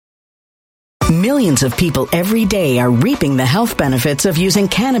Millions of people every day are reaping the health benefits of using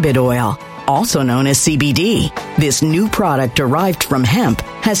cannabis oil, also known as CBD. This new product derived from hemp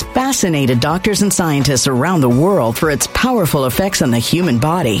has fascinated doctors and scientists around the world for its powerful effects on the human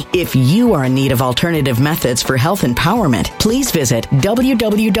body. If you are in need of alternative methods for health empowerment, please visit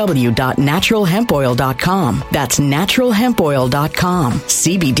www.naturalhempoil.com. That's naturalhempoil.com.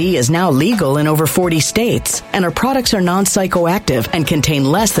 CBD is now legal in over 40 states, and our products are non-psychoactive and contain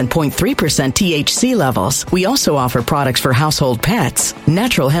less than 0.3% THC levels. We also offer products for household pets.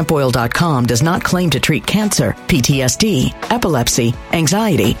 Naturalhempoil.com does not claim to treat cancer, PTSD, epilepsy,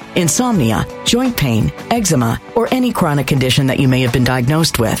 anxiety, insomnia, joint pain, eczema, or any chronic condition that you may have been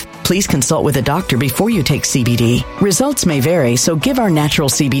diagnosed with. Please consult with a doctor before you take CBD. Results may vary, so give our natural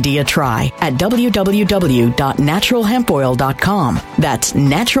CBD a try at www.naturalhempoil.com. That's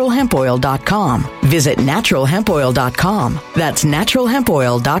naturalhempoil.com. Visit naturalhempoil.com. That's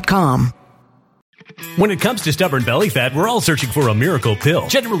naturalhempoil.com. When it comes to stubborn belly fat, we're all searching for a miracle pill.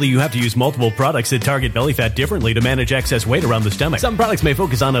 Generally, you have to use multiple products that target belly fat differently to manage excess weight around the stomach. Some products may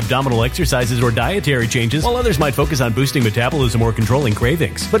focus on abdominal exercises or dietary changes, while others might focus on boosting metabolism or controlling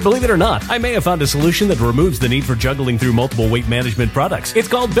cravings. But believe it or not, I may have found a solution that removes the need for juggling through multiple weight management products. It's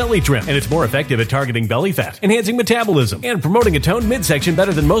called Belly Trim, and it's more effective at targeting belly fat, enhancing metabolism, and promoting a toned midsection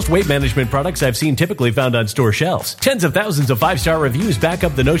better than most weight management products I've seen typically found on store shelves. Tens of thousands of 5-star reviews back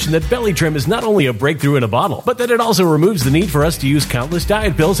up the notion that Belly Trim is not only a breakthrough in a bottle, but that it also removes the need for us to use countless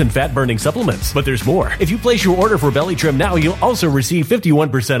diet pills and fat-burning supplements. But there's more. If you place your order for Belly Trim now, you'll also receive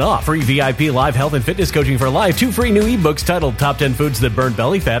 51% off, free VIP live health and fitness coaching for life, 2 free new ebooks titled Top 10 Foods That Burn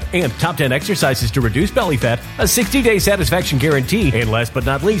Belly Fat and Top 10 Exercises to Reduce Belly Fat, a 60-day satisfaction guarantee, and last but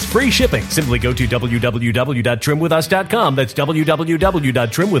not least, free shipping. Simply go to www.trimwithus.com. That's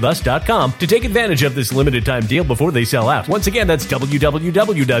www.trimwithus.com to take advantage of this limited time deal before they sell out. Once again, that's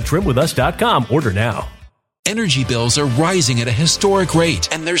www.trimwithus.com. Order now. Energy bills are rising at a historic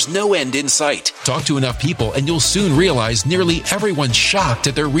rate, and there's no end in sight. Talk to enough people, and you'll soon realize nearly everyone's shocked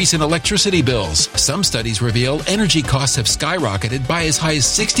at their recent electricity bills. Some studies reveal energy costs have skyrocketed by as high as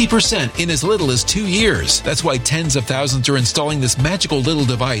 60% in as little as 2 years. That's why tens of thousands are installing this magical little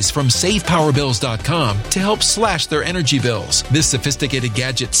device from SavePowerBills.com to help slash their energy bills. This sophisticated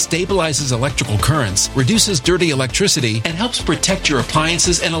gadget stabilizes electrical currents, reduces dirty electricity, and helps protect your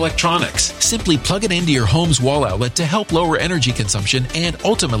appliances and electronics. Simply plug it into your home's wall outlet to help lower energy consumption and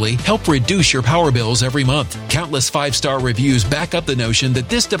ultimately help reduce your power bills every month. Countless 5-star reviews back up the notion that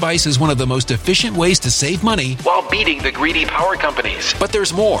this device is one of the most efficient ways to save money while beating the greedy power companies. But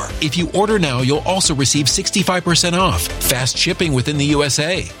there's more. If you order now, you'll also receive 65% off, fast shipping within the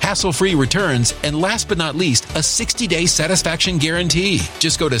USA, hassle-free returns, and last but not least, a 60-day satisfaction guarantee.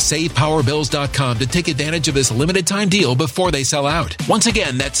 Just go to SavePowerBills.com to take advantage of this limited time deal before they sell out. Once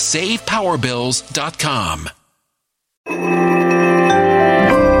again, that's SavePowerBills.com.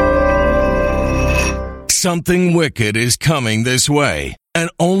 Something wicked is coming this way,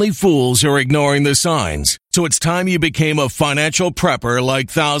 and only fools are ignoring the signs. So it's time you became a financial prepper like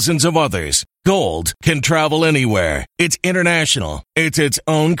thousands of others. Gold can travel anywhere. It's international. It's its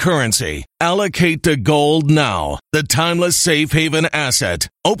own currency. Allocate to gold now, the timeless safe haven asset.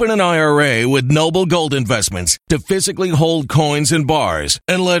 Open an IRA with Noble Gold Investments to physically hold coins and bars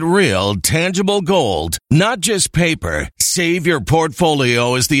and let real, tangible gold, not just paper, save your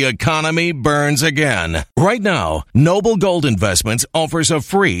portfolio as the economy burns again. Right now, Noble Gold Investments offers a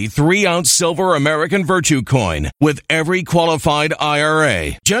free 3-ounce silver American Virtue coin with every qualified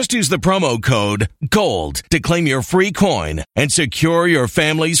IRA. Just use the promo code GOLD to claim your free coin and secure your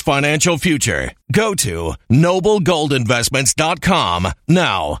family's financial future. Go to noblegoldinvestments.com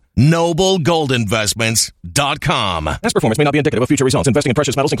now. noblegoldinvestments.com. Past performance may not be indicative of future results. Investing in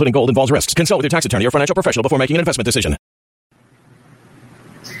precious metals, including gold, involves risks. Consult with your tax attorney or financial professional before making an investment decision.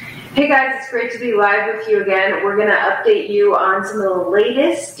 Hey guys, it's great to be live with you again. We're going to update you on some of the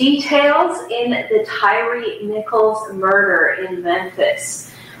latest details in the Tyre Nichols murder in Memphis.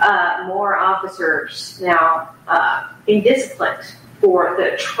 More officers now being disciplined for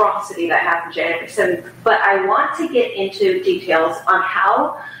the atrocity that happened January 7th. But I want to get into details on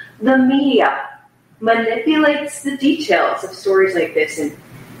how the media manipulates the details of stories like this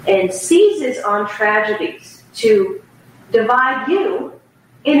and seizes on tragedies to divide you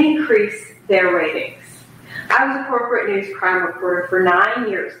and increase their ratings. I was a corporate news crime reporter for 9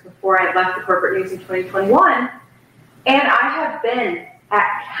 years before I left the corporate news in 2021, and I have been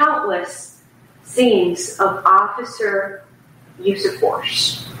at countless scenes of officer use of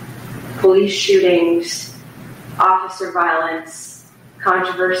force, police shootings, officer violence,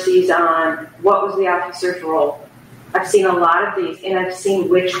 controversies on what was the officer's role. I've seen a lot of these, and I've seen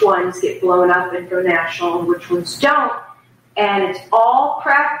which ones get blown up and go national and which ones don't. And it's all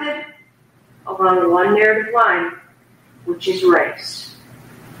crafted along one narrative line, which is race.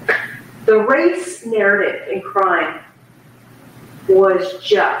 The race narrative in crime was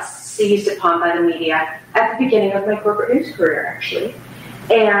just seized upon by the media at the beginning of my corporate news career, actually.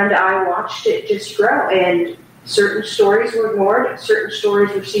 And I watched it just grow, and certain stories were ignored, certain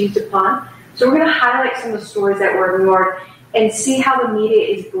stories were seized upon. So we're going to highlight some of the stories that were ignored and see how the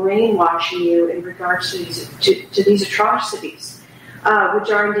media is brainwashing you in regards to these atrocities, which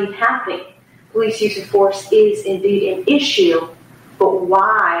are indeed happening. Police use of force is indeed an issue, but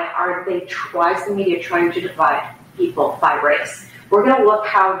why is the media trying to divide people by race? We're going to look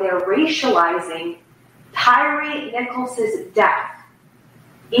how they're racializing Tyre Nichols' death,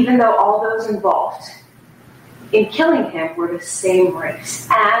 even though all those involved in killing him were the same race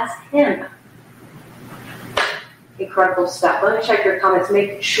as him. Incredible stuff. Let me check your comments.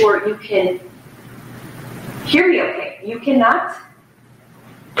 Make sure you can hear me okay. You cannot?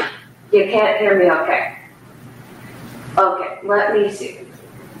 You can't hear me okay. Okay, let me see.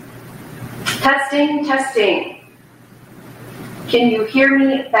 Testing, testing. Can you hear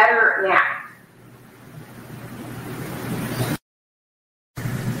me better now?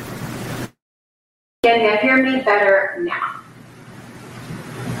 Can you hear me better now?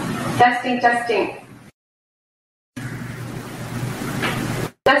 Testing, testing.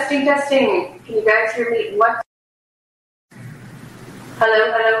 Testing, testing. Can you guys hear me? What?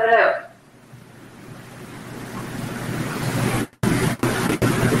 Hello, hello, hello.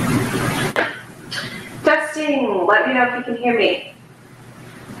 Testing. Let me know if you can hear me.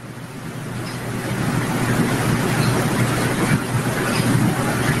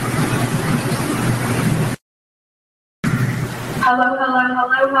 Hello, hello,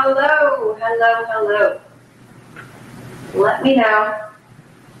 hello, hello. Hello, hello. Let me know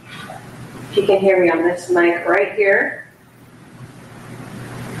if you can hear me on this mic right here.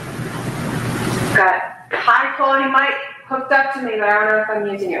 Got a high quality mic hooked up to me, but I don't know if I'm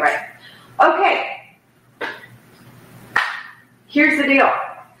using it right. Okay. Here's the deal.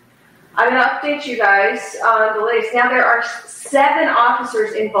 I'm going to update you guys on the latest. Now, there are 7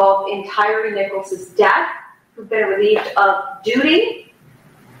 officers involved in Tyre Nichols' death who've been relieved of duty.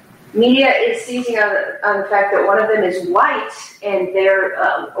 Media is seizing on the fact that one of them is white, and we're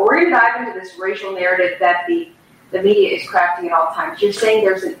going to dive into this racial narrative that the media is crafting at all times. You're saying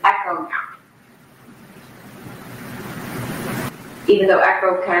there's an echo now, even though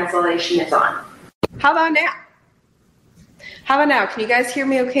echo cancellation is on. How about now? How about now? Can you guys hear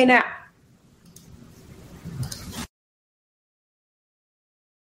me okay now?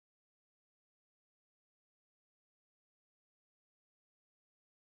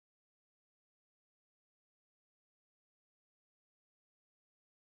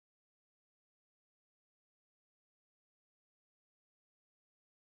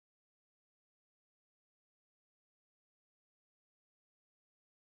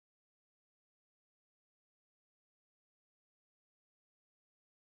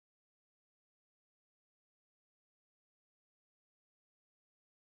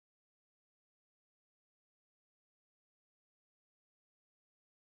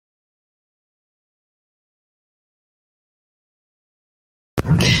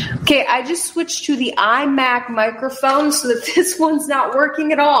 Okay, I just switched to the iMac microphone so that this one's not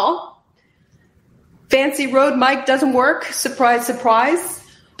working at all. Fancy Rode mic doesn't work. Surprise, surprise.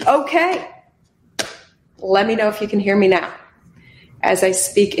 Okay. Let me know if you can hear me now as I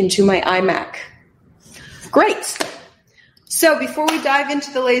speak into my iMac. Great. So before we dive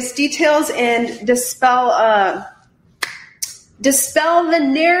into the latest details and dispel the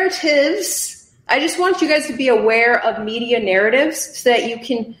narratives, I just want you guys to be aware of media narratives so that you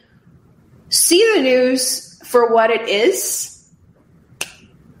can see the news for what it is.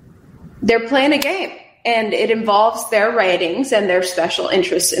 They're playing a game, and it involves their ratings and their special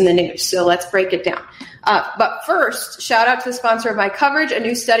interests in the news. So let's break it down. But first, shout out to the sponsor of my coverage. A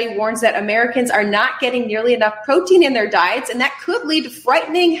new study warns that Americans are not getting nearly enough protein in their diets, and that could lead to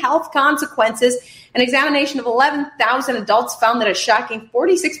frightening health consequences. An examination of 11,000 adults found that a shocking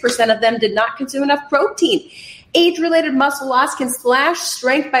 46% of them did not consume enough protein. Age-related muscle loss can slash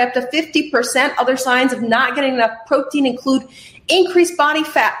strength by up to 50%. Other signs of not getting enough protein include increased body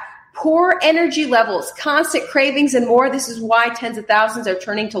fat, poor energy levels, constant cravings, and more. This is why tens of thousands are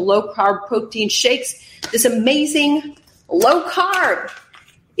turning to low-carb protein shakes. This amazing low-carb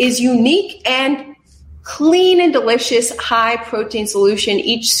is unique and clean and delicious high-protein solution.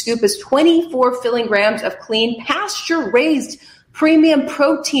 Each scoop is 24 filling grams of clean, pasture-raised premium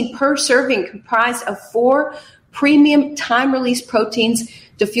protein per serving, comprised of 4 premium time-release proteins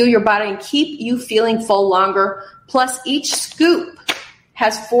to fuel your body and keep you feeling full longer. Plus, each scoop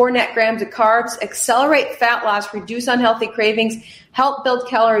has 4 net grams of carbs, accelerate fat loss, reduce unhealthy cravings, help build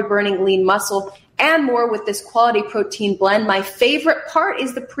calorie-burning lean muscle, and more with this quality protein blend. My favorite part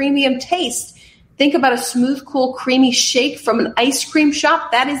is the premium taste. Think about a smooth, cool, creamy shake from an ice cream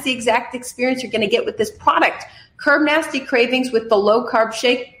shop. That is the exact experience you're going to get with this product. Curb nasty cravings with the low-carb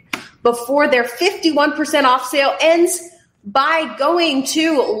shake before their 51% off sale ends by going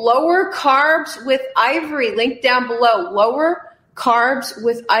to Lower Carbs with Ivory. Link down below,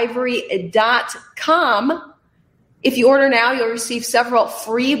 lowercarbswithivory.com. If you order now, you'll receive several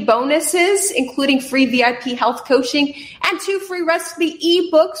free bonuses, including free VIP health coaching and 2 free recipe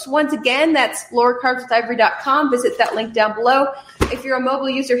ebooks. Once again, that's lowercarbswithivory.com. Visit that link down below. If you're a mobile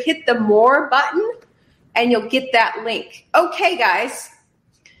user, hit the More button, and you'll get that link. Okay, guys.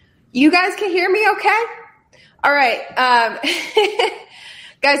 You guys can hear me okay? All right.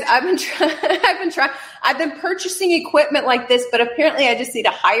 Guys, I've been purchasing equipment like this, but apparently I just need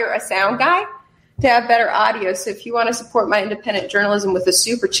to hire a sound guy to have better audio. So if you want to support my independent journalism with a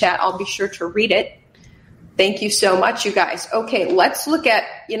super chat, I'll be sure to read it. Thank you so much, you guys. Okay, let's look at,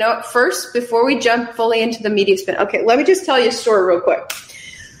 first, before we jump fully into the media spin. Okay, let me just tell you a story real quick.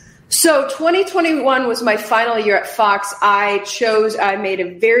 So 2021 was my final year at Fox. I made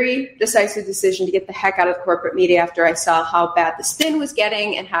a very decisive decision to get the heck out of the corporate media after I saw how bad the spin was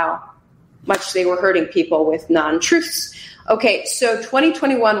getting and how much they were hurting people with non-truths. Okay, so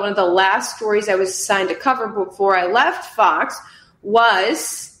 2021, one of the last stories I was assigned to cover before I left Fox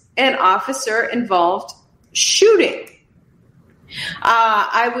was an officer-involved shooting.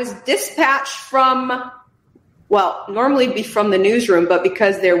 I was dispatched from, normally be from the newsroom, but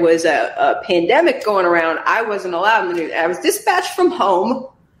because there was a pandemic going around, I wasn't allowed in the news. I was dispatched from home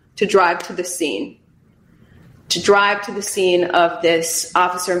to drive to the scene of this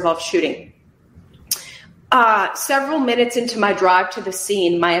officer-involved shooting. Several minutes into my drive to the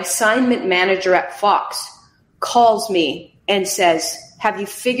scene, my assignment manager at Fox calls me and says, have you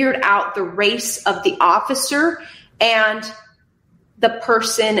figured out the race of the officer and the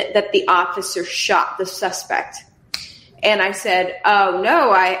person that the officer shot, the suspect? And I said, oh,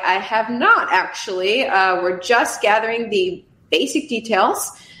 no, I have not, actually. We're just gathering the basic details,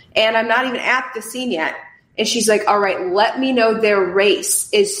 and I'm not even at the scene yet. And she's like, all right, let me know their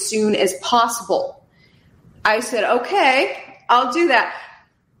race as soon as possible. I said, okay, I'll do that.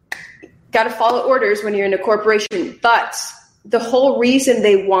 Got to follow orders when you're in a corporation. But the whole reason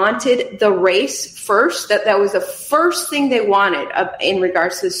they wanted the race first, that was the first thing they wanted in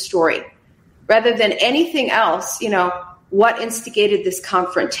regards to this story. Rather than anything else, what instigated this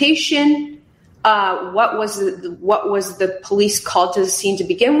confrontation? What was the police called to the scene to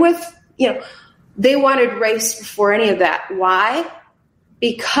begin with? They wanted race before any of that. Why?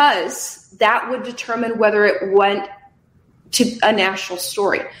 Because that would determine whether it went to a national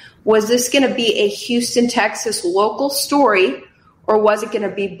story. Was this going to be a Houston, Texas local story, or was it going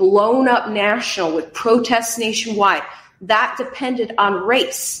to be blown up national with protests nationwide? That depended on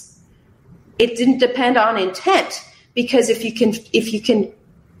race. It didn't depend on intent, because if you can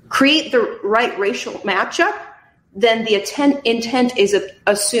create the right racial matchup, then the intent is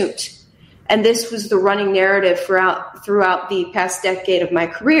assumed. And this was the running narrative throughout the past decade of my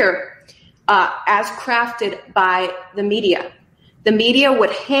career, as crafted by the media. The media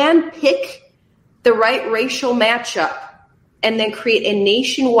would handpick the right racial matchup and then create a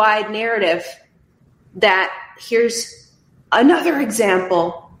nationwide narrative that here's another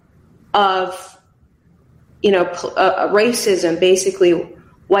example of, racism. Basically,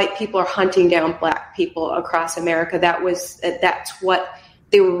 white people are hunting down black people across America. That's what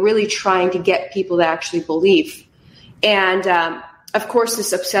they were really trying to get people to actually believe. And, of course,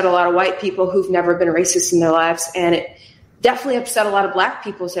 this upset a lot of white people who've never been racist in their lives. And it definitely upset a lot of black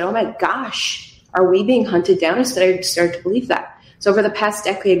people who said, oh, my gosh, are we being hunted down? And started to believe that. So over the past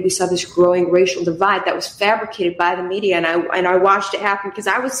decade, we saw this growing racial divide that was fabricated by the media. And I watched it happen because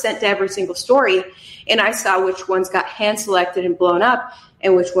I was sent to every single story. And I saw which ones got hand-selected and blown up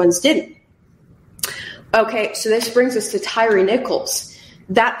and which ones didn't. Okay, so this brings us to Tyre Nichols.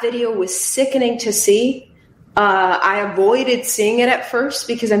 That video was sickening to see. I avoided seeing it at first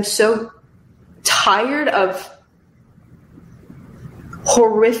because I'm so tired of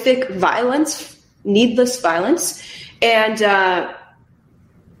horrific violence, needless violence. And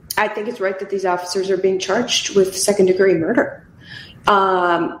I think it's right that these officers are being charged with second-degree murder.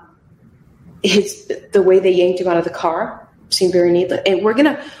 The way they yanked him out of the car seemed very needless. And we're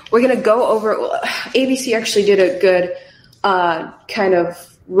gonna go over. ABC actually did a good kind of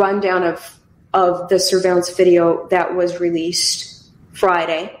rundown of of the surveillance video that was released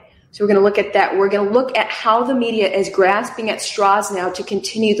Friday. So we're going to look at that. We're going to look at how the media is grasping at straws now to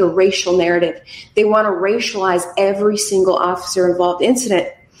continue the racial narrative. They want to racialize every single officer involved incident.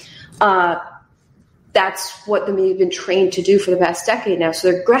 That's what the media have been trained to do for the past decade now.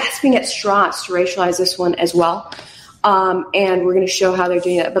 So they're grasping at straws to racialize this one as well. And we're going to show how they're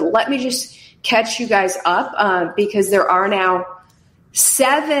doing that. But let me just catch you guys up because there are now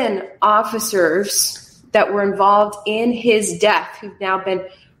 7 officers that were involved in his death who've now been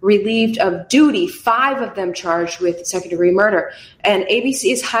relieved of duty, 5 of them charged with second-degree murder. And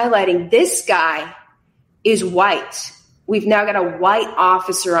ABC is highlighting this guy is white. We've now got a white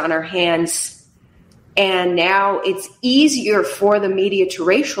officer on our hands. And now it's easier for the media to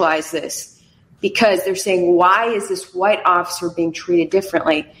racialize this because they're saying, why is this white officer being treated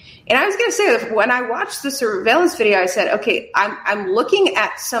differently? And I was going to say, when I watched the surveillance video, I said, okay, I'm looking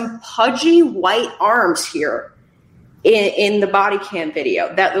at some pudgy white arms here in the body cam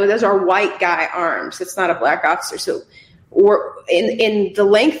video. Those are white guy arms. It's not a black officer. So in the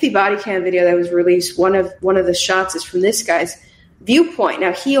lengthy body cam video that was released, one of the shots is from this guy's viewpoint.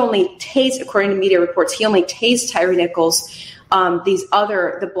 Now, he only tased, according to media reports, he only tased Tyre Nichols.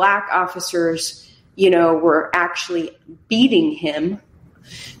 The black officers, were actually beating him.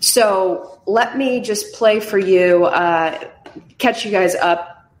 So let me just play for you, catch you guys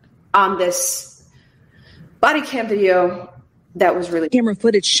up on this body cam video that was released. Camera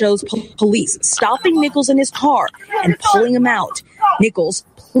footage shows police stopping Nichols in his car and pulling him out. Nichols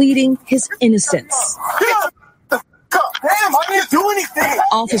pleading his innocence. Damn, I didn't do anything.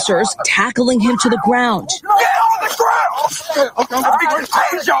 Officers tackling him to the ground. Get on the ground.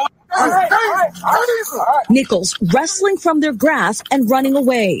 Nichols wrestling from their grasp and running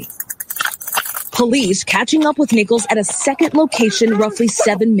away. Police catching up with Nichols at a second location roughly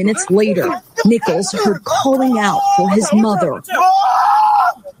 7 minutes later. Nichols heard calling out for his mother.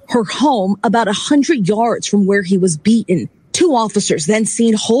 Her home about 100 yards from where he was beaten. 2 officers then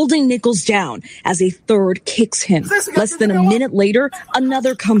seen holding Nichols down as a third kicks him. Less than a minute later,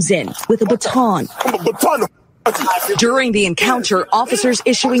 another comes in with a baton. During the encounter, officers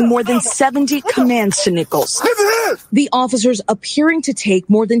issuing more than 70 commands to Nichols. The officers appearing to take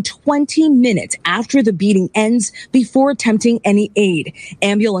more than 20 minutes after the beating ends before attempting any aid.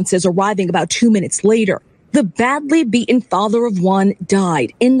 Ambulances arriving about 2 minutes later. The badly beaten father of one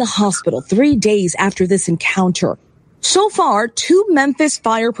died in the hospital 3 days after this encounter. So far, 2 Memphis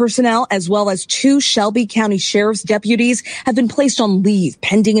fire personnel as well as 2 Shelby County Sheriff's deputies have been placed on leave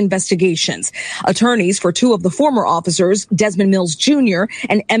pending investigations. Attorneys for 2 of the former officers, Desmond Mills Jr.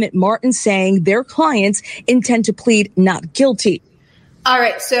 and Emmett Martin, saying their clients intend to plead not guilty. All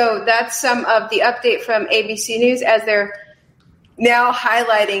right, so that's some of the update from ABC News as they're now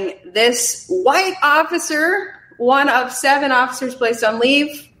highlighting this white officer, one of 7 officers placed on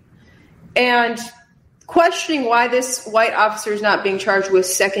leave, and questioning why this white officer is not being charged with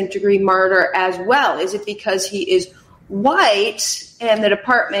second-degree murder as well. Is it because he is white and the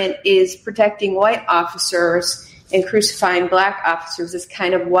department is protecting white officers and crucifying black officers? Is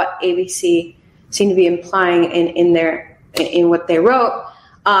kind of what ABC seemed to be implying in what they wrote.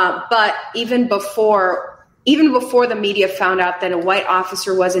 But even before the media found out that a white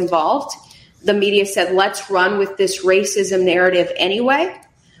officer was involved, the media said, let's run with this racism narrative anyway.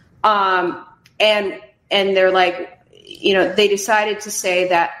 And they're like, they decided to say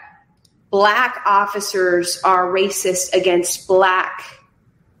that black officers are racist against black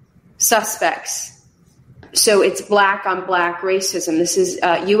suspects. So it's black on black racism. This is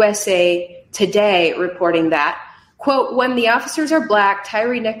USA Today reporting that. Quote, when the officers are black,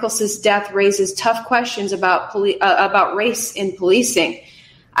 Tyre Nichols' death raises tough questions about race in policing.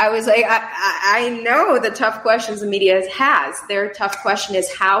 I was like, I know the tough questions the media has. Their tough question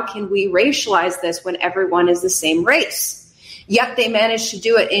is, how can we racialize this when everyone is the same race? Yet they managed to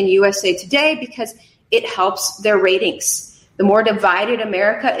do it in USA Today because it helps their ratings. The more divided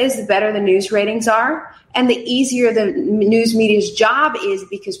America is, the better the news ratings are, and the easier the news media's job is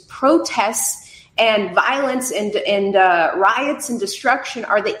because protests and violence and riots and destruction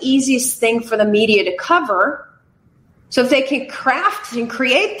are the easiest thing for the media to cover. So if they can craft and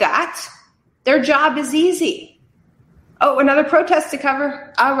create that, their job is easy. Oh, another protest to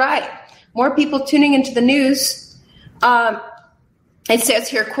cover? All right. More people tuning into the news. It says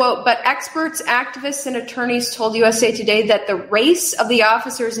here, quote, but experts, activists, and attorneys told USA Today that the race of the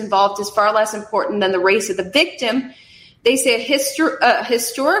officers involved is far less important than the race of the victim. They say a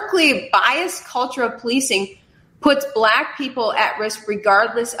historically biased culture of policing puts black people at risk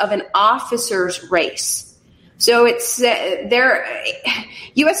regardless of an officer's race. So it's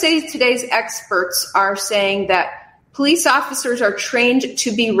USA Today's experts are saying that police officers are trained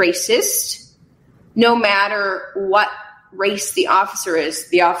to be racist. No matter what race the officer is,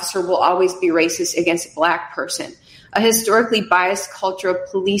 the officer will always be racist against a black person. A historically biased culture of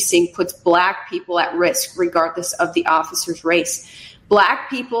policing puts black people at risk regardless of the officer's race. Black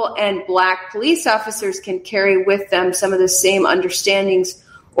people and black police officers can carry with them some of the same understandings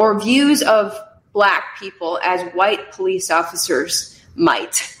or views of black people as white police officers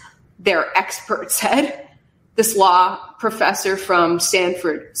might, their expert said. This law professor from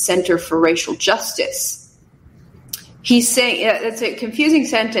Stanford Center for Racial Justice. He's saying, it's a confusing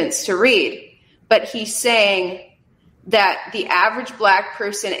sentence to read, but he's saying that the average black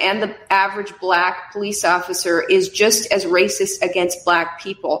person and the average black police officer is just as racist against black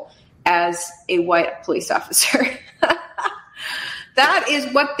people as a white police officer. That is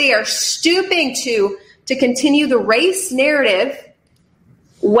what they are stooping to continue the race narrative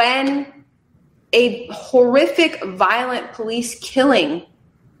when a horrific, violent police killing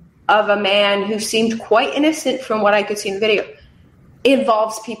of a man who seemed quite innocent from what I could see in the video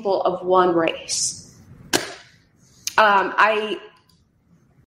involves people of one race.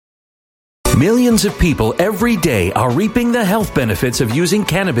 Millions of people every day are reaping the health benefits of using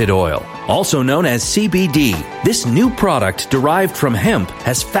cannabis oil, also known as CBD. This new product derived from hemp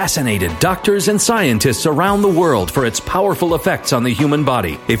has fascinated doctors and scientists around the world for its powerful effects on the human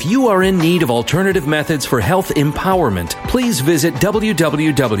body. If you are in need of alternative methods for health empowerment, please visit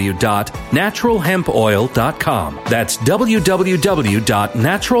www.naturalhempoil.com. That's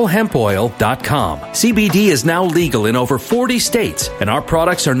www.naturalhempoil.com. CBD is now legal in over 40 states, and our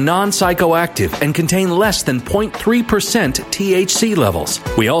products are non-psychoactive and contain less than 0.3% THC levels.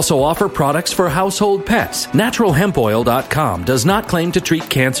 We also offer products for household pets. NaturalHempOil.com does not claim to treat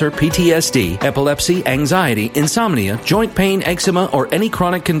cancer, PTSD, epilepsy, anxiety, insomnia, joint pain, eczema, or any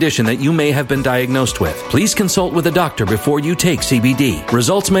chronic condition that you may have been diagnosed with. Please consult with a doctor before you take CBD.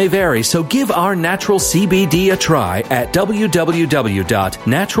 Results may vary, so give our natural CBD a try at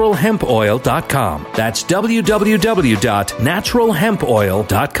www.naturalhempoil.com. That's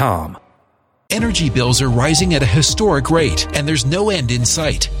www.naturalhempoil.com. Energy bills are rising at a historic rate, and there's no end in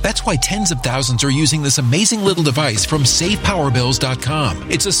sight. That's why tens of thousands are using this amazing little device from SavePowerBills.com.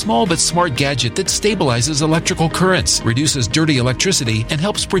 It's a small but smart gadget that stabilizes electrical currents, reduces dirty electricity, and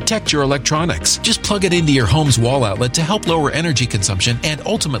helps protect your electronics. Just plug it into your home's wall outlet to help lower energy consumption and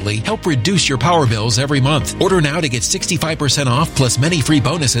ultimately help reduce your power bills every month. Order now to get 65% off plus many free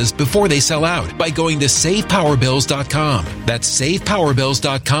bonuses before they sell out by going to SavePowerBills.com. That's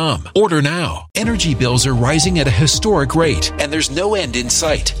SavePowerBills.com. Order now. Energy bills are rising at a historic rate, and there's no end in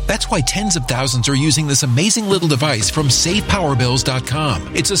sight. That's why tens of thousands are using this amazing little device from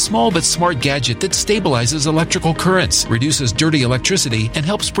SavePowerBills.com. It's a small but smart gadget that stabilizes electrical currents, reduces dirty electricity, and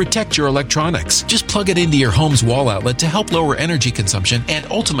helps protect your electronics. Just plug it into your home's wall outlet to help lower energy consumption and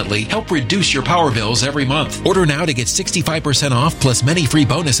ultimately help reduce your power bills every month. Order now to get 65% off plus many free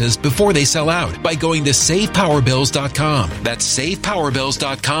bonuses before they sell out by going to SavePowerBills.com. That's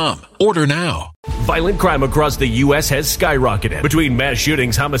SavePowerBills.com. Order now. Violent crime across the U.S. has skyrocketed. Between mass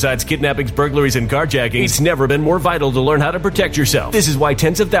shootings, homicides, kidnappings, burglaries, and carjackings, it's never been more vital to learn how to protect yourself. This is why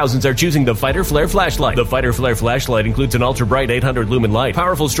tens of thousands are choosing the Fighter Flare flashlight. The Fighter Flare flashlight includes an ultra-bright 800 lumen light,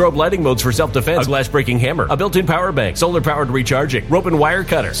 powerful strobe lighting modes for self-defense, a glass-breaking hammer, a built-in power bank, solar-powered recharging, rope and wire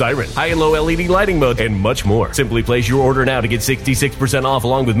cutter, siren, high and low LED lighting modes, and much more. Simply place your order now to get 66% off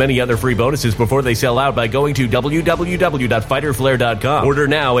along with many other free bonuses before they sell out by going to www.fighterflare.com. Order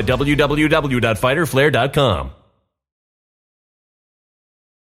now at www.fighterflare.com.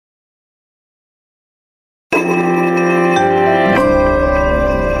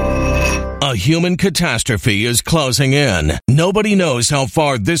 A human catastrophe is closing in. Nobody knows how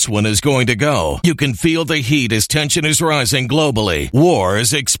far this one is going to go. You can feel the heat as tension is rising globally. War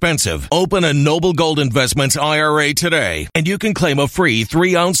is expensive. Open a Noble Gold Investments IRA today, and you can claim a free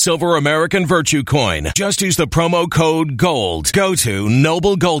 3-ounce silver American Virtue coin. Just use the promo code GOLD. Go to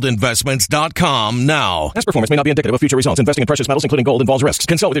noblegoldinvestments.com now. Past performance may not be indicative of future results. Investing in precious metals, including gold, involves risks.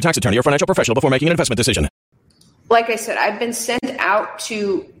 Consult with your tax attorney or financial professional before making an investment decision. Like I said, I've been sent out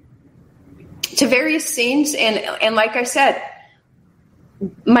to various scenes, and like I said,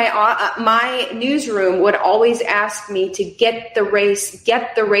 my newsroom would always ask me to get the race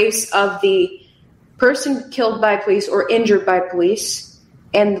of the person killed by police or injured by police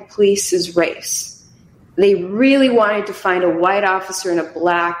and the police's race. They really wanted to find a white officer and a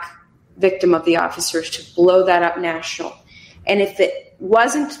black victim of the officers to blow that up national. And if it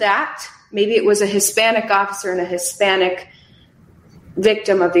wasn't that, maybe it was a Hispanic officer and a Hispanic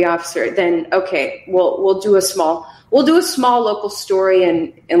victim of the officer, then okay, we'll do a small local story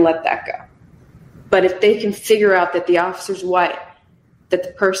and let that go. But if they can figure out that the officer's white, that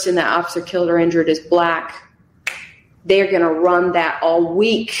the person that officer killed or injured is black, they're going to run that all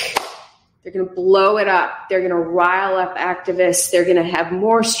week. They're going to blow it up. They're going to rile up activists. They're going to have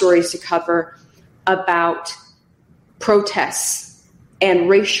more stories to cover about protests and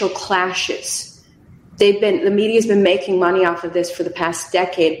racial clashes. The media's been making money off of this for the past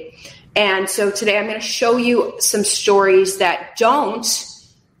decade. And so today I'm going to show you some stories that don't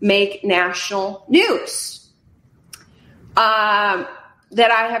make national news that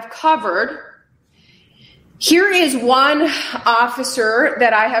I have covered. Here is one officer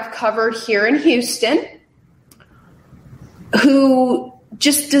that I have covered here in Houston who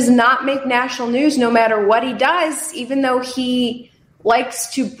just does not make national news no matter what he does, even though he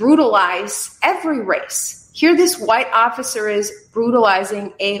likes to brutalize every race. Here this white officer is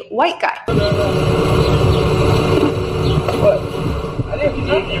brutalizing a white guy. What? I didn't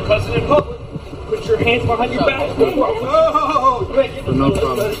do your cousin in public. Put your hands behind your back. For no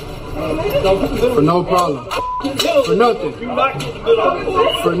problem. For no problem. For nothing.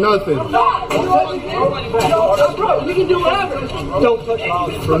 For nothing. You can do whatever. Don't touch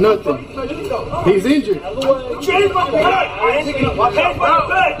me. For nothing. He's injured. Hands behind your back. Hands behind your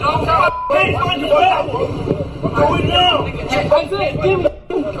back. Hands behind your back. Go in now.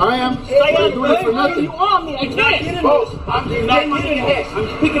 I am. I'm doing it for nothing. You on me? I can't. I'm not getting his. I'm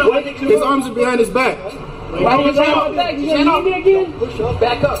picking up. His arms are behind his back. Why you behind my back? You gonna need me again? Push up.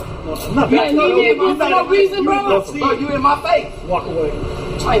 Back up. You ain't need me again for no reason, bro. Bro, you in my face. Walk away.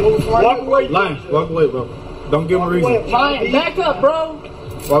 I ain't moving forward. Walk away. Lion, walk away, bro. Don't give him a reason. Lion, back up, bro.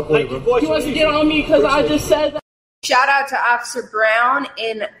 Walk away, bro. He wants to get on me because I just said that. Shout out to Officer Brown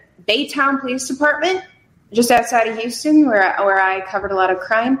in Baytown Police Department, just outside of Houston, where I covered a lot of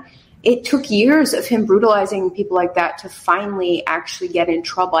crime. It took years of him brutalizing people like that to finally actually get in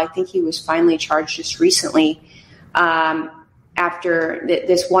trouble. I think he was finally charged just recently after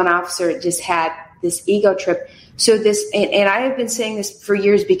this one officer just had this ego trip. So this, and I have been saying this for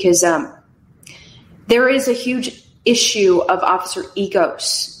years because there is a huge issue of officer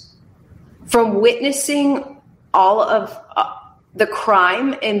egos. From witnessing all of the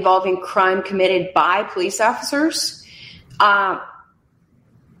crime involving crime committed by police officers,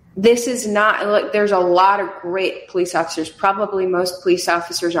 this is not, look, there's a lot of great police officers. Probably most police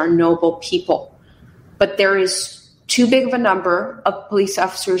officers are noble people. But there is too big of a number of police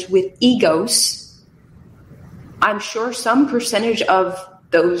officers with egos. I'm sure some percentage of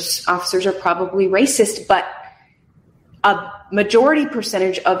those officers are probably racist, but a majority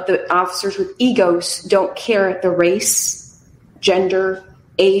percentage of the officers with egos don't care the race, gender,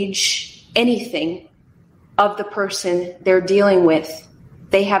 age, anything of the person they're dealing with.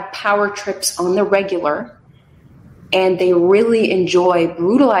 They have power trips on the regular, and they really enjoy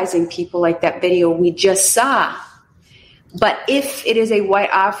brutalizing people like that video we just saw. But if it is a white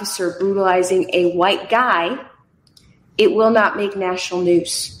officer brutalizing a white guy, it will not make national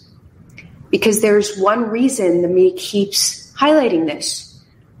news. Because there's one reason the media keeps highlighting this.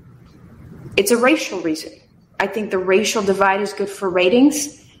 It's a racial reason. I think the racial divide is good for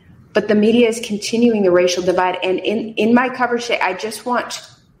ratings, but the media is continuing the racial divide. And in my coverage today, I just want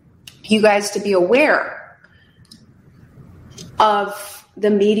you guys to be aware of the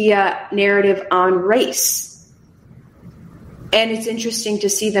media narrative on race. And it's interesting to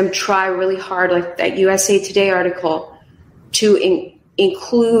see them try really hard, like that USA Today article, to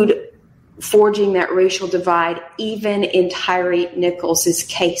include forging that racial divide, even in Tyre Nichols'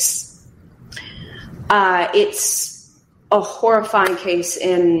 case. It's a horrifying case,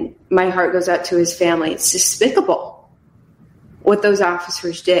 and my heart goes out to his family. It's despicable what those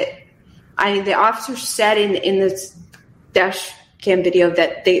officers did. I mean, the officers said in this dash cam video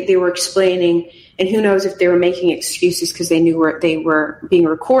that they were explaining, and who knows if they were making excuses because they knew they were being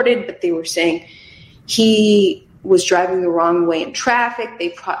recorded, but they were saying he was driving the wrong way in traffic. They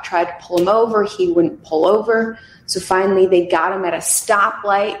tried to pull him over. He wouldn't pull over. So finally they got him at a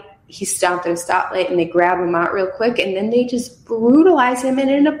stoplight. He stopped at a stoplight, and they grab him out real quick, and then they just brutalize him and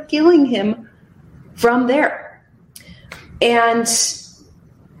end up killing him from there. And so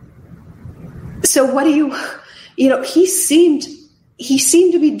what do you know, he seemed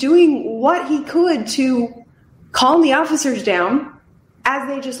to be doing what he could to calm the officers down as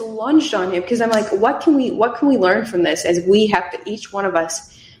they just lunged on him. Because I'm like, what can we learn from this, as we have to, each one of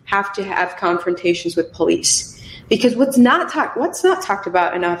us have to have confrontations with police? Because what's not talked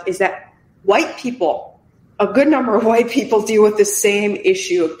about enough is that white people, a good number of white people, deal with the same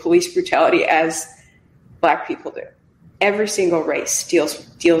issue of police brutality as black people do. every single race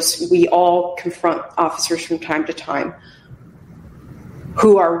deals. We all confront officers from time to time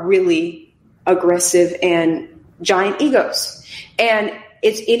who are really aggressive and giant egos. And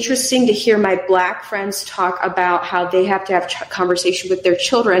it's interesting to hear my black friends talk about how they have to have conversation with their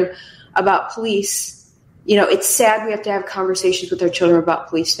children about police. You know, it's sad we have to have conversations with our children about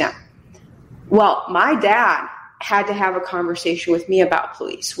police now. Well, my dad had to have a conversation with me about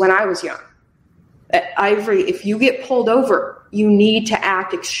police when I was young. Ivory, if you get pulled over, you need to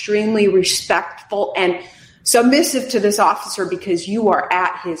act extremely respectful and submissive to this officer because you are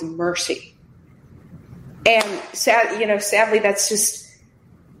at his mercy. And sadly, that's just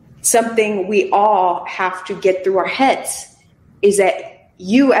something we all have to get through our heads, is that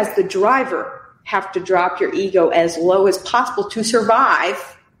you as the driver have to drop your ego as low as possible to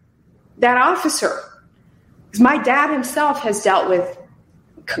survive that officer. Because my dad himself has dealt with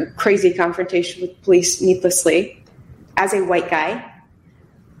crazy confrontation with police needlessly as a white guy.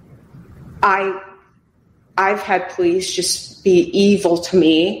 I've had police just be evil to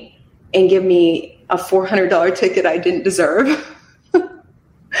me and give me a $400 ticket I didn't deserve,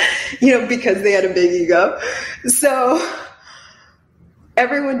 because they had a big ego. So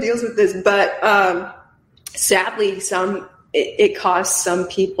everyone deals with this, but sadly, it costs some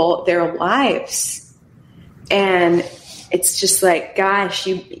people their lives. And it's just like, gosh,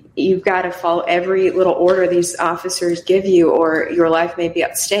 you've got to follow every little order these officers give you, or your life may be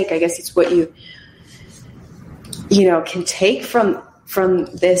at stake. I guess it's what you can take from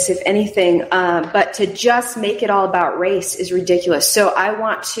this, if anything. But to just make it all about race is ridiculous. So I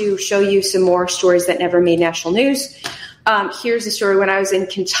want to show you some more stories that never made national news. Here's a story. When I was in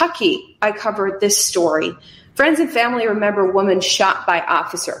Kentucky, I covered this story. Friends and family remember woman shot by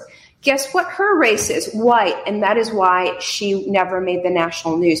officer. Guess what her race is? White. And that is why she never made the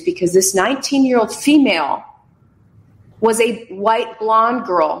national news, because this 19-year-old female was a white blonde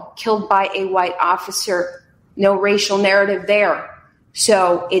girl killed by a white officer. No racial narrative there.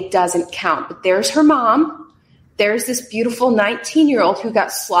 So it doesn't count. But there's her mom. There's this beautiful 19-year-old who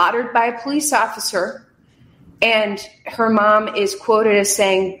got slaughtered by a police officer. And her mom is quoted as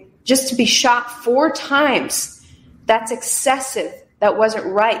saying, just to be shot 4 times, that's excessive. That wasn't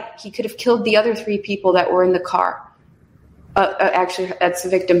right. He could have killed the other 3 people that were in the car. Actually, that's the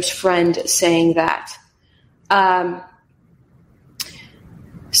victim's friend saying that.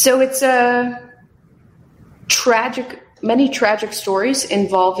 So it's many tragic stories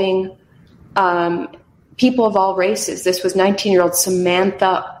involving people of all races. This was 19-year-old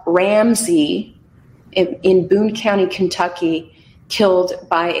Samantha Ramsey in Boone County, Kentucky, killed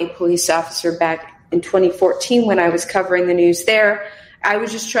by a police officer back in 2014 when I was covering the news there. I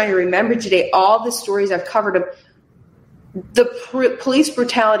was just trying to remember today all the stories I've covered of the police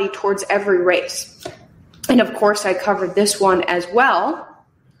brutality towards every race. And of course, I covered this one as well.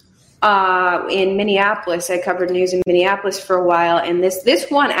 In Minneapolis, I covered news in Minneapolis for a while. And this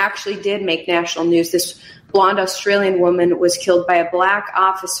one actually did make national news. This blonde Australian woman was killed by a black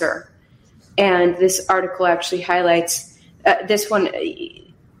officer. And this article actually highlights this one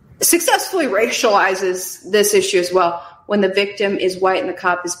successfully racializes this issue as well. When the victim is white and the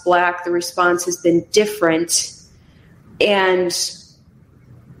cop is black, the response has been different. And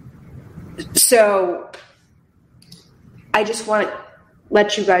so I just want to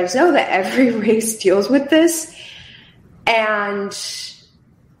let you guys know that every race deals with this. And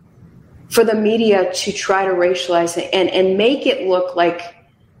for the media to try to racialize it and make it look like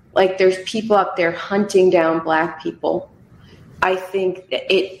there's people out there hunting down black people, I think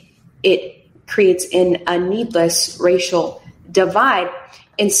it creates a needless racial divide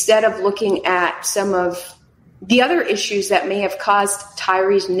instead of looking at some of the other issues that may have caused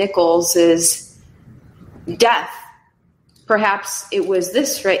Tyre Nichols' death. Perhaps it was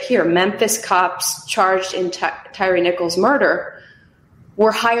this right here. Memphis cops charged in Tyre Nichols' murder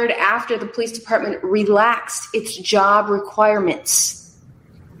were hired after the police department relaxed its job requirements.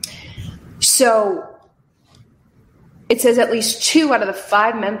 So it says at least 2 out of the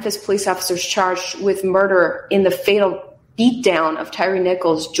 5 Memphis police officers charged with murder in the fatal beatdown of Tyre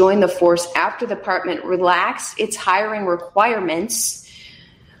Nichols joined the force after the department relaxed its hiring requirements.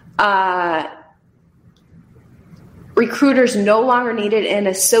 Recruiters no longer needed an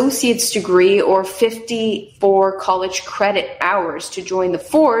associate's degree or 54 college credit hours to join the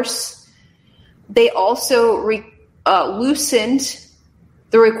force. They also loosened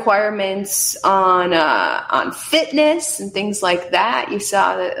the requirements on fitness and things like that. You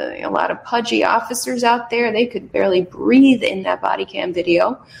saw a lot of pudgy officers out there. They could barely breathe in that body cam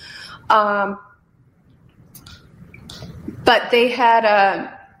video. But they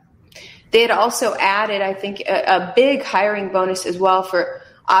had They had also added, I think, a big hiring bonus as well for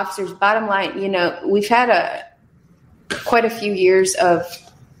officers. Bottom line, we've had quite a few years of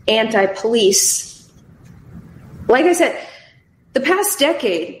anti-police. Like I said, the past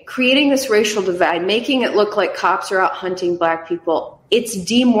decade, creating this racial divide, making it look like cops are out hunting black people, it's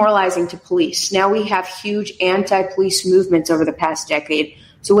demoralizing to police. Now we have huge anti-police movements over the past decade.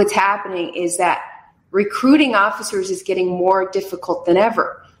 So what's happening is that recruiting officers is getting more difficult than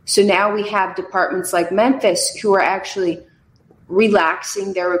ever. So now we have departments like Memphis who are actually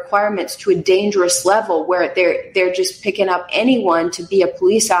relaxing their requirements to a dangerous level where they're just picking up anyone to be a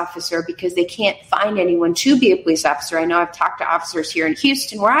police officer because they can't find anyone to be a police officer. I know I've talked to officers here in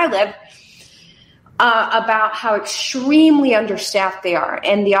Houston where I live about how extremely understaffed they are.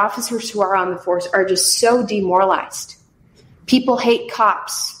 And the officers who are on the force are just so demoralized. People hate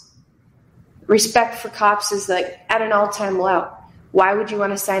cops. Respect for cops is like at an all-time low. Why would you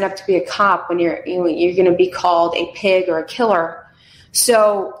want to sign up to be a cop when you're going to be called a pig or a killer?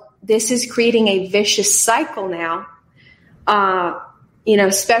 So this is creating a vicious cycle now,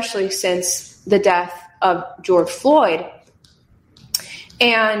 especially since the death of George Floyd.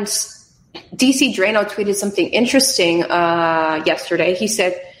 And DC Drano tweeted something interesting yesterday. He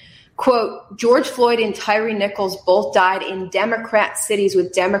said, quote, George Floyd and Tyre Nichols both died in Democrat cities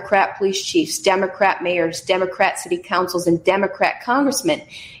with Democrat police chiefs, Democrat mayors, Democrat city councils, and Democrat congressmen.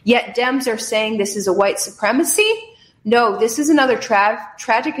 Yet Dems are saying this is a white supremacy? No, this is another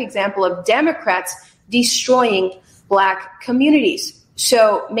tragic example of Democrats destroying black communities.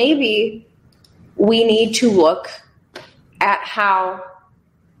 So maybe we need to look at how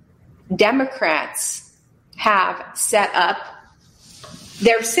Democrats have set up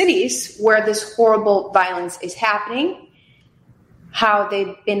their cities where this horrible violence is happening, how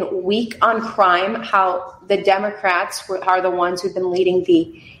they've been weak on crime, how the Democrats are the ones who've been leading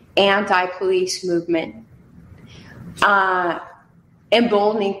the anti-police movement,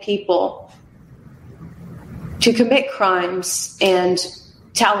 emboldening people to commit crimes and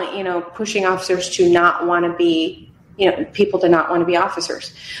pushing officers to not want to be, people to not want to be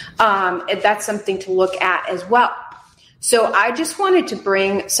officers. That's something to look at as well. So I just wanted to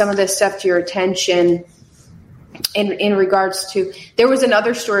bring some of this stuff to your attention in regards to, there was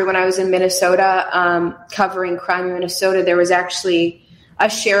another story when I was in Minnesota covering crime in Minnesota. There was actually a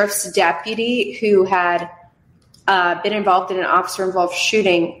sheriff's deputy who had been involved in an officer-involved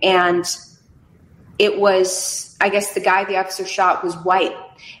shooting, and it was, I guess the guy the officer shot was white.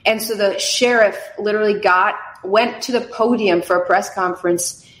 And so the sheriff literally went to the podium for a press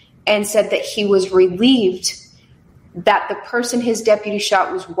conference and said that he was relieved that the person his deputy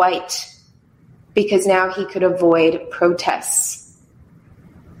shot was white because now he could avoid protests.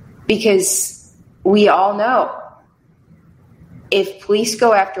 Because we all know if police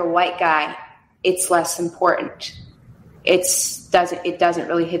go after a white guy, it's less important. It doesn't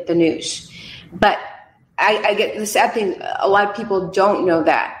really hit the news. But I get the sad thing, a lot of people don't know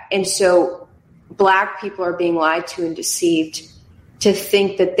that. And so black people are being lied to and deceived to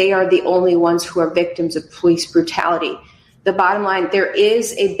think that they are the only ones who are victims of police brutality. The bottom line, there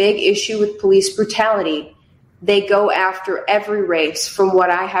is a big issue with police brutality. They go after every race, from what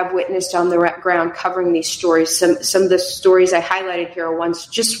I have witnessed on the ground covering these stories. Some of the stories I highlighted here are ones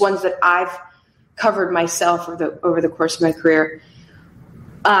that I've covered myself over the course of my career.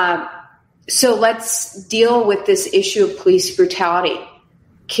 So let's deal with this issue of police brutality.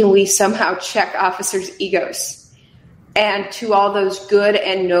 Can we somehow check officers' egos? And to all those good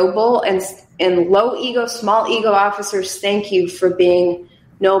and noble and low ego, small ego officers, thank you for being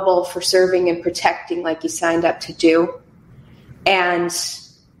noble, for serving and protecting like you signed up to do. And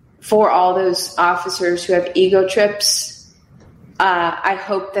for all those officers who have ego trips, I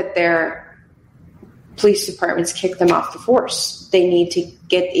hope that their police departments kick them off the force. They need to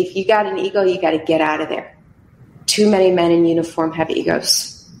if you got an ego, you got to get out of there. Too many men in uniform have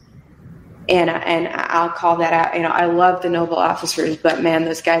egos. And I'll call that out. I love the noble officers, but man,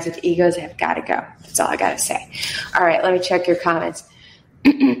 those guys with egos have got to go. That's all I got to say. All right, let me check your comments.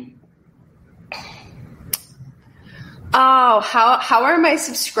 Oh, how are my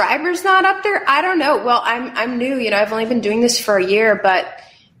subscribers not up there? I don't know. Well, I'm new. I've only been doing this for a year, but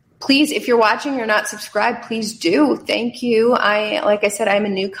please, if you're watching, you're not subscribed, please do. Thank you. Like I said, I'm a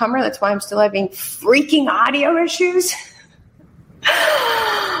newcomer. That's why I'm still having freaking audio issues.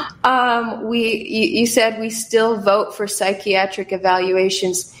 You said we still vote for psychiatric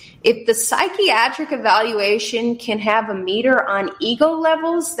evaluations. If the psychiatric evaluation can have a meter on ego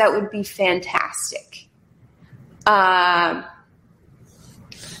levels, that would be fantastic.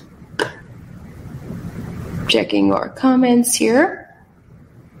 Checking your comments here.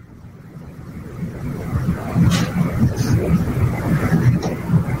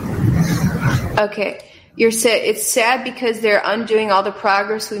 Okay. It's sad because they're undoing all the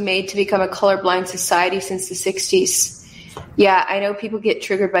progress we made to become a colorblind society since the 60s. Yeah, I know people get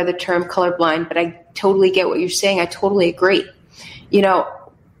triggered by the term colorblind, but I totally get what you're saying. I totally agree. You know,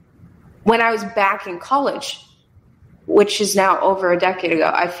 when I was back in college, which is now over a decade ago,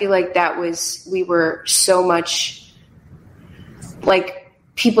 I feel like we were so much, like,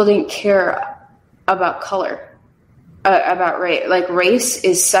 people didn't care about color, about race. Like, race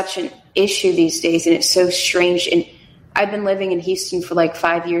is such an issue these days, and it's so strange. And I've been living in Houston for like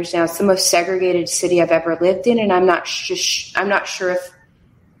 5 years now. It's the most segregated city I've ever lived in, and I'm not sure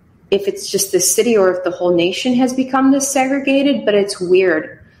if it's just the city or if the whole nation has become this segregated, but it's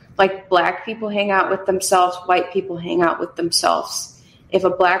weird. Like, black people hang out with themselves, white people hang out with themselves. If a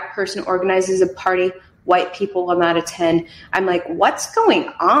black person organizes a party, white people will not attend. I'm like, what's going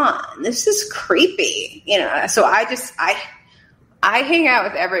on? This is creepy, you know? So I hang out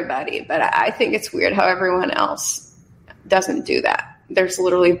with everybody, but I think it's weird how everyone else doesn't do that. There's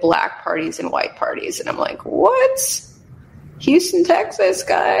literally black parties and white parties, and I'm like, what? Houston, Texas,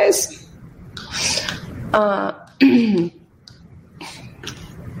 guys.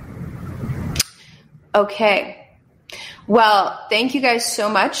 Okay. Well, thank you guys so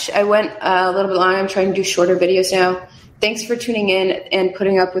much. I went a little bit long. I'm trying to do shorter videos now. Thanks for tuning in and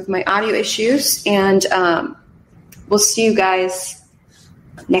putting up with my audio issues, and we'll see you guys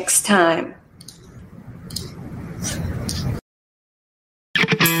next time.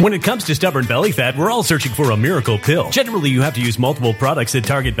 When it comes to stubborn belly fat, we're all searching for a miracle pill. Generally, you have to use multiple products that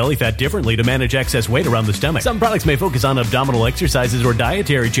target belly fat differently to manage excess weight around the stomach. Some products may focus on abdominal exercises or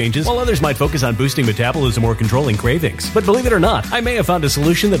dietary changes, while others might focus on boosting metabolism or controlling cravings. But believe it or not, I may have found a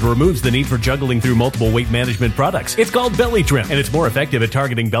solution that removes the need for juggling through multiple weight management products. It's called Belly Trim, and it's more effective at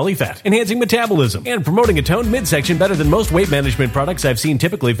targeting belly fat, enhancing metabolism, and promoting a toned midsection better than most weight management products I've seen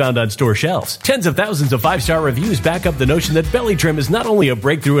typically found on store shelves. Tens of thousands of 5-star reviews back up the notion that Belly Trim is not only a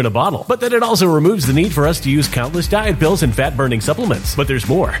breakthrough in a bottle, but that it also removes the need for us to use countless diet pills and fat-burning supplements. But there's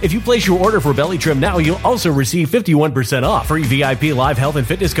more. If you place your order for Belly Trim now, you'll also receive 51% off, free VIP live health and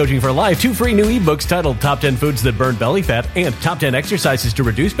fitness coaching for life, 2 free new ebooks titled Top 10 Foods That Burn Belly Fat and Top 10 Exercises to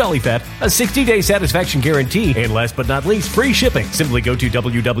Reduce Belly Fat, a 60-day satisfaction guarantee, and last but not least, free shipping. Simply go to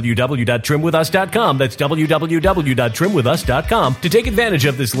www.trimwithus.com. That's www.trimwithus.com to take advantage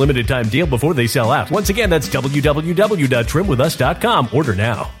of this limited time deal before they sell out. Once again, that's www.trimwithus.com. Order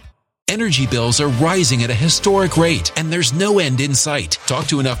now. Energy bills are rising at a historic rate, and there's no end in sight. Talk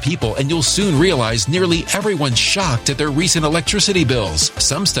to enough people, and you'll soon realize nearly everyone's shocked at their recent electricity bills.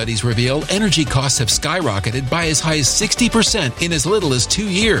 Some studies reveal energy costs have skyrocketed by as high as 60% in as little as 2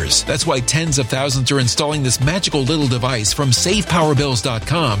 years. That's why tens of thousands are installing this magical little device from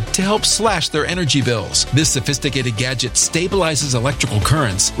SavePowerBills.com to help slash their energy bills. This sophisticated gadget stabilizes electrical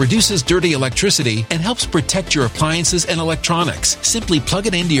currents, reduces dirty electricity, and helps protect your appliances and electronics. Simply plug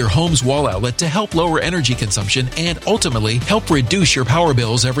it into your home's wall outlet to help lower energy consumption and ultimately help reduce your power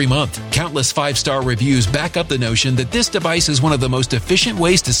bills every month. Countless 5-star reviews back up the notion that this device is one of the most efficient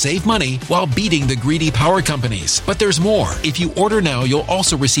ways to save money while beating the greedy power companies. But there's more. If you order now, you'll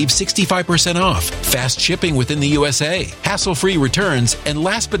also receive 65% off, fast shipping within the USA, hassle-free returns, and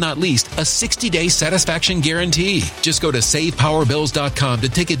last but not least, a 60-day satisfaction guarantee. Just go to SavePowerBills.com to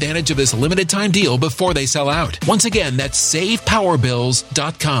take advantage of this limited time deal before they sell out. Once again, that's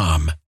SavePowerBills.com.